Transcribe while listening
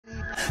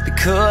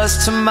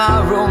because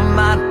tomorrow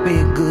might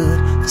be good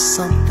for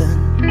something.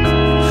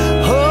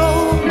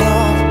 Hold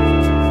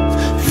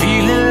on,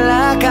 feeling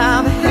like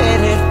I'm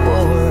headed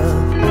for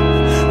a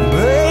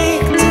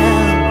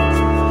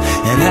breakdown,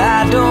 and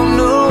I don't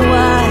know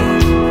why,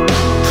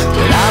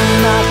 but I'm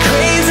not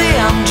crazy,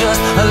 I'm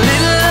just a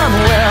little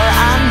unwell.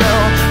 I know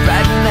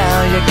right now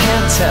you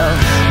can't tell,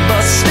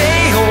 but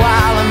stay a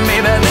while and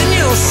maybe then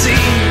you'll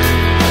see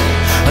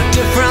a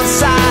different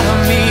side of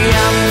me.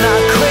 I'm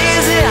not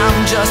crazy, I'm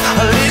just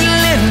a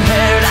little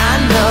impaired. I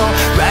know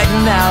right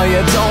now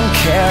you don't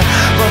care,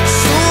 but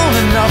soon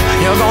enough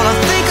you're gonna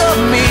think of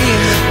me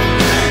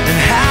and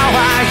how I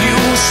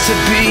used to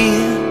be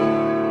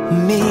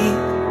me,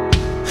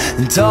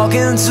 and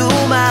talking to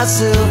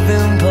myself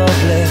in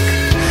public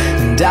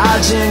and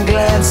dodging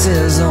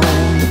glances on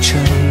the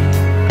train.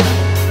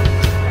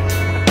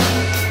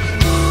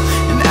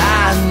 And I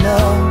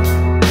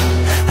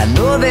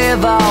know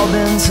they've all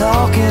been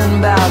talking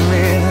about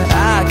me,